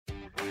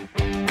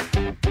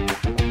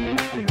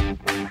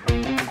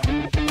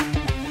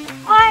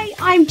Hi,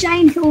 I'm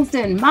Jane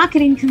Hilsden,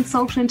 marketing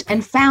consultant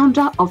and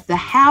founder of the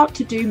How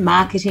to Do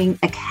Marketing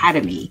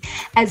Academy,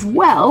 as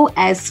well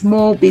as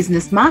small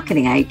business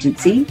marketing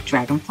agency,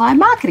 Dragonfly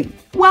Marketing.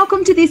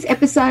 Welcome to this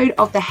episode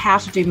of the How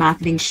to Do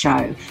Marketing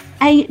Show,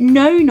 a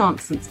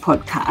no-nonsense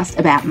podcast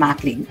about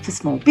marketing for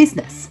small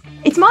business.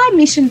 It's my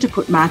mission to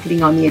put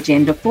marketing on the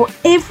agenda for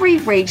every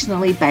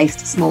regionally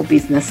based small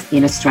business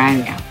in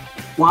Australia.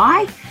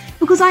 Why?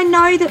 Because I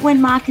know that when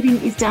marketing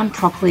is done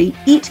properly,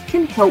 it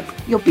can help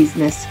your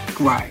business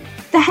grow.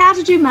 The How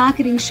to Do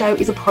Marketing Show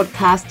is a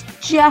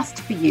podcast just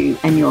for you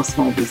and your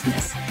small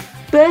business.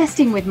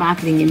 Bursting with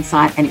marketing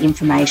insight and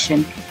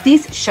information,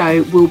 this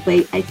show will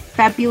be a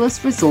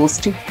fabulous resource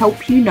to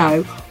help you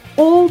know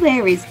all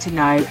there is to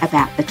know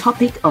about the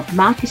topic of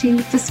marketing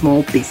for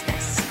small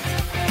business.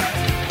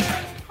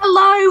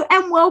 Hello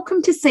and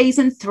welcome to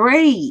season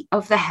 3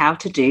 of the How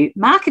to Do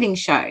Marketing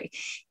Show.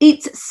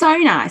 It's so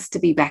nice to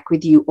be back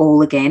with you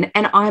all again,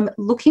 and I'm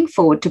looking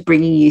forward to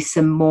bringing you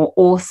some more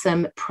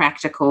awesome,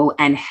 practical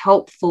and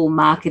helpful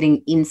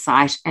marketing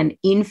insight and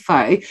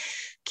info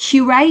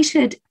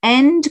curated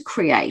and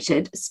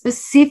created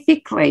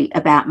specifically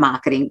about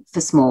marketing for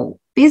small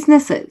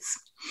businesses.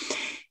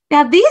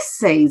 Now, this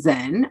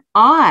season,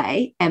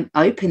 I am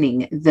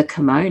opening the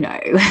kimono.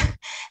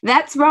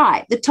 That's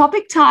right. The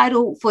topic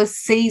title for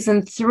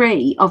season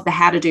 3 of the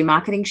How to Do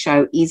Marketing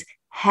Show is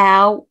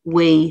How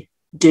We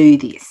Do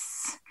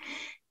This.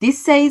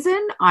 This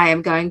season, I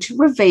am going to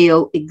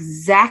reveal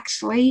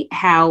exactly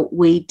how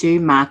we do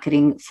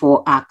marketing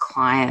for our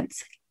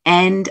clients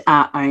and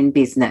our own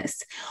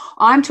business.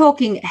 I'm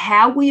talking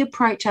how we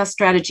approach our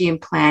strategy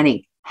and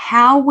planning,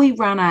 how we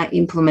run our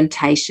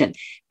implementation,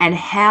 and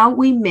how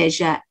we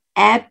measure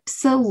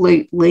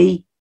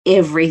absolutely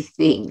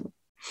everything.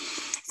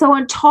 So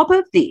on top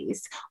of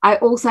this, I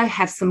also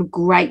have some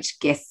great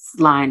guests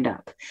lined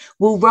up.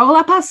 We'll roll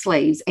up our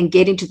sleeves and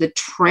get into the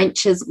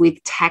trenches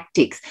with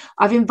tactics.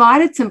 I've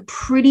invited some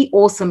pretty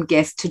awesome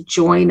guests to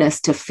join us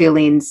to fill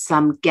in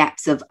some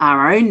gaps of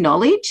our own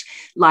knowledge,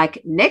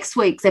 like next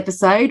week's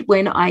episode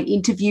when I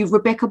interview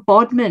Rebecca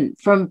Bodman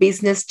from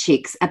Business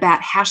Chicks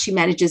about how she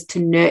manages to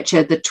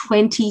nurture the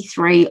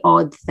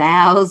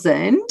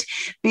 23,000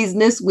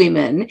 business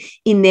women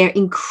in their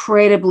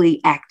incredibly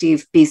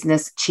active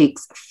Business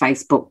Chicks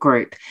Facebook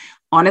group.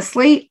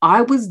 Honestly,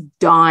 I was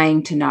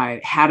dying to know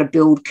how to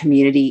build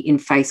community in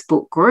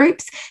Facebook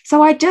groups,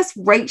 so I just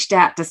reached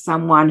out to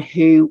someone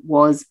who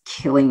was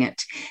killing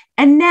it.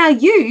 And now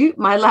you,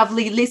 my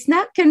lovely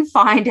listener, can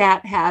find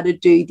out how to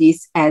do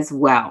this as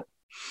well.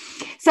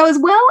 So as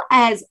well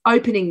as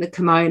opening the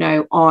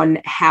kimono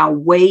on how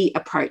we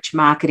approach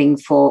marketing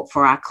for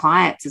our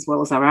clients as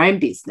well as our own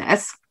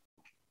business,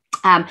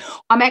 I'm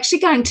actually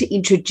going to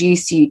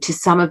introduce you to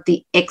some of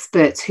the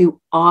experts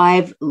who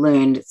I've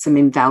learned some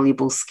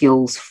invaluable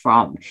skills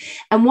from.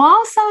 And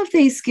while some of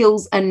these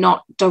skills are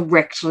not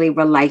directly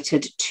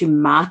related to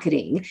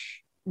marketing,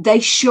 they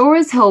sure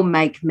as hell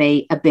make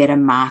me a better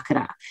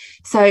marketer.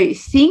 So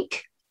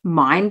think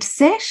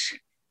mindset,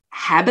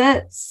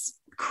 habits,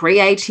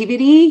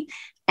 creativity,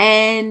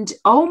 and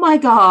oh my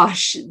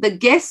gosh, the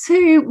guests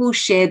who will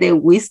share their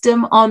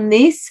wisdom on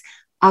this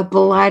are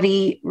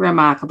bloody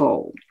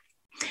remarkable.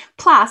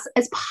 Plus,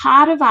 as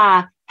part of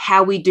our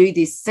How We Do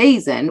This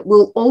season,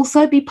 we'll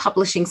also be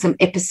publishing some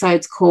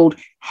episodes called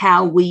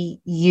How We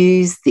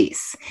Use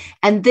This.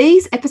 And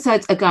these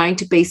episodes are going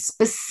to be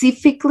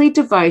specifically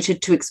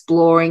devoted to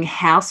exploring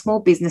how small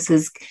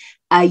businesses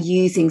are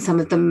using some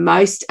of the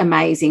most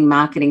amazing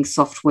marketing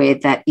software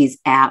that is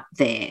out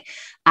there.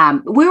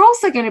 We're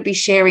also going to be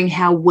sharing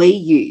how we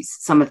use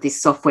some of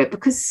this software,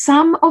 because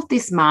some of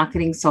this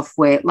marketing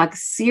software, like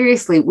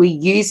seriously, we're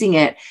using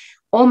it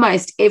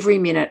almost every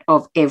minute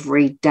of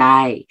every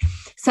day.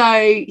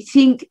 So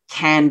think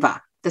Canva,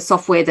 the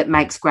software that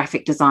makes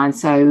graphic design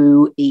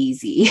so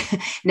easy.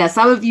 Now,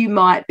 some of you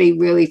might be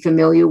really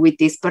familiar with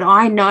this, but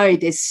I know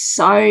there's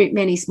so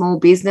many small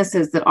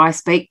businesses that I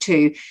speak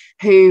to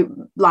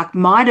who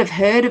might have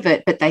heard of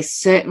it, but they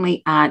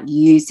certainly aren't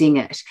using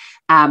it.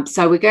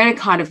 So we're going to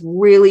kind of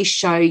really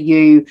show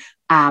you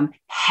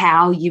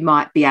how you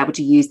might be able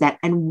to use that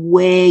and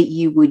where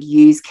you would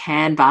use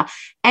Canva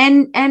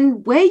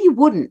and where you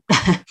wouldn't.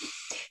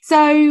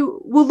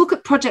 So we'll look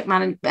at project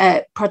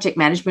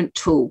management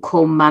tool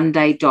called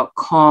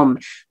Monday.com.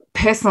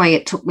 Personally,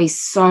 it took me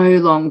so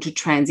long to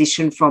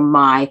transition from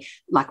my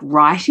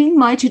writing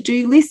my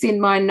to-do list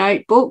in my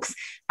notebooks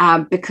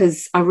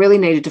because I really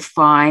needed to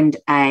find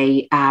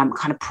a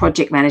kind of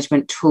project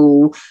management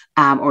tool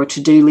or a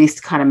to-do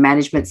list kind of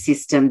management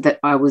system that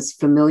I was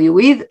familiar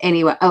with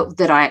anyway,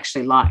 that I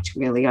actually liked,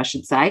 really, I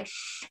should say.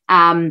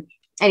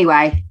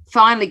 Anyway,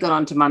 finally got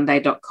onto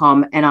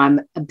Monday.com and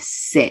I'm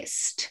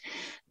obsessed.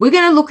 We're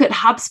going to look at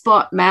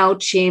HubSpot,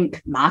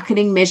 MailChimp,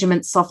 marketing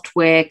measurement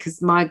software, because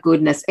my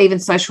goodness, even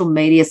social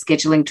media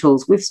scheduling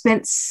tools. We've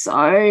spent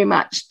so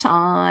much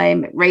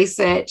time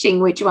researching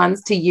which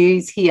ones to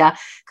use here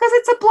because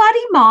it's a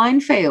bloody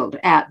minefield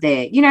out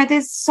there. You know,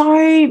 there's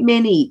so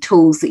many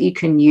tools that you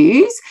can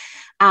use.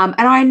 And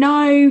I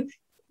know,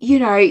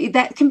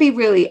 that can be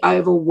really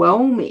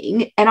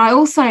overwhelming. And I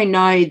also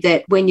know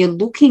that when you're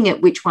looking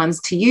at which ones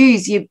to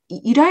use, you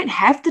don't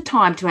have the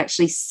time to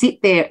actually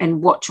sit there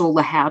and watch all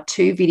the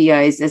how-to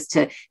videos as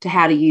to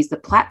how to use the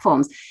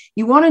platforms.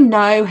 You want to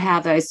know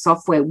how those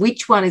software,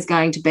 which one is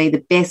going to be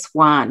the best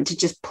one to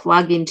just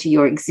plug into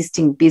your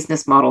existing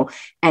business model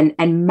and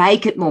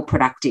make it more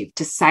productive,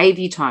 to save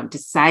you time, to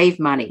save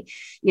money.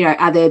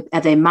 Are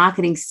there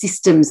marketing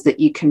systems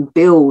that you can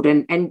build?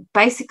 And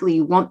basically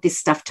you want this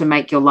stuff to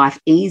make your life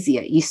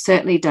easier. You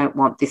certainly don't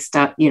want this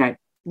stuff,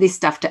 this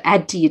stuff to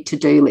add to your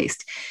to-do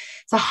list.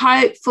 So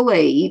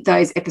hopefully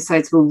those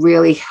episodes will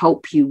really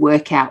help you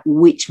work out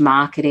which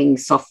marketing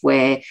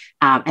software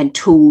and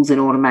tools and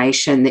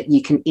automation that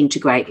you can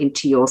integrate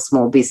into your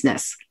small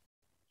business.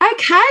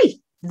 Okay,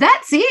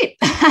 that's it.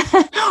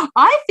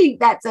 I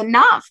think that's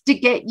enough to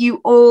get you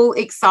all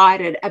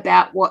excited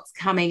about what's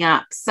coming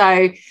up.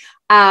 So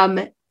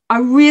I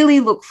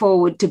really look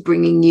forward to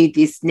bringing you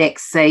this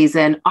next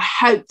season. I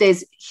hope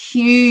there's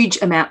huge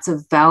amounts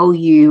of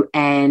value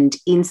and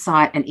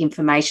insight and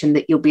information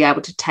that you'll be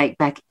able to take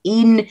back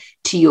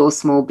into your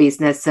small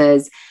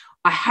businesses.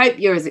 I hope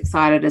you're as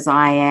excited as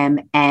I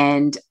am,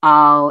 and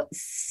I'll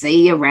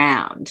see you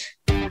around.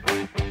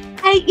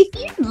 Hey, if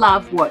you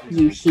love what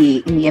you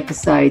hear in the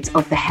episodes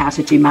of the How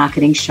to Do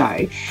Marketing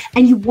show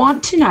and you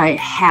want to know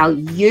how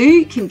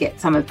you can get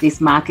some of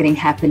this marketing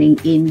happening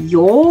in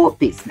your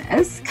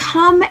business,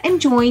 come and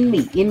join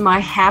me in my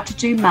How to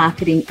Do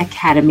Marketing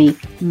Academy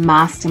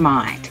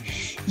Mastermind.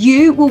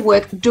 You will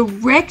work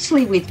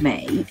directly with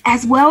me,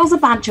 as well as a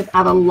bunch of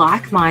other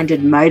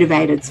like-minded,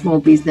 motivated small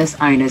business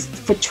owners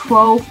for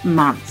 12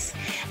 months.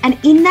 And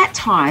in that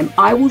time,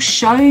 I will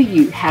show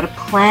you how to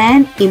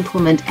plan,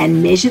 implement,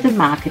 and measure the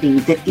marketing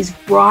that is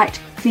right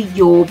for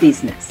your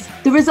business.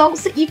 The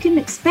results that you can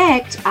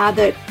expect are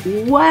that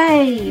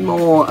way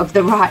more of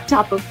the right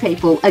type of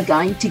people are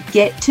going to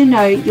get to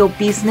know your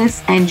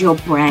business and your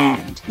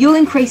brand. You'll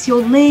increase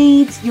your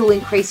leads, you'll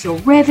increase your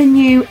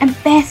revenue,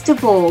 and best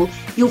of all,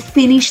 you'll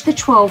finish the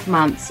 12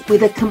 months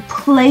with a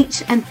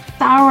complete and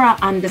thorough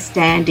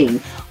understanding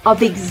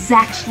of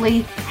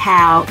exactly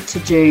how to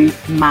do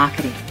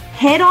marketing.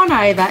 Head on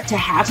over to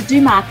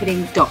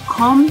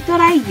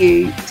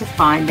howtodomarketing.com.au to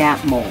find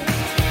out more.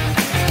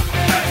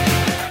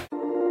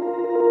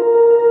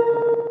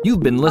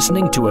 You've been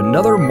listening to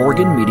another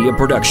Morgan Media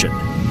production.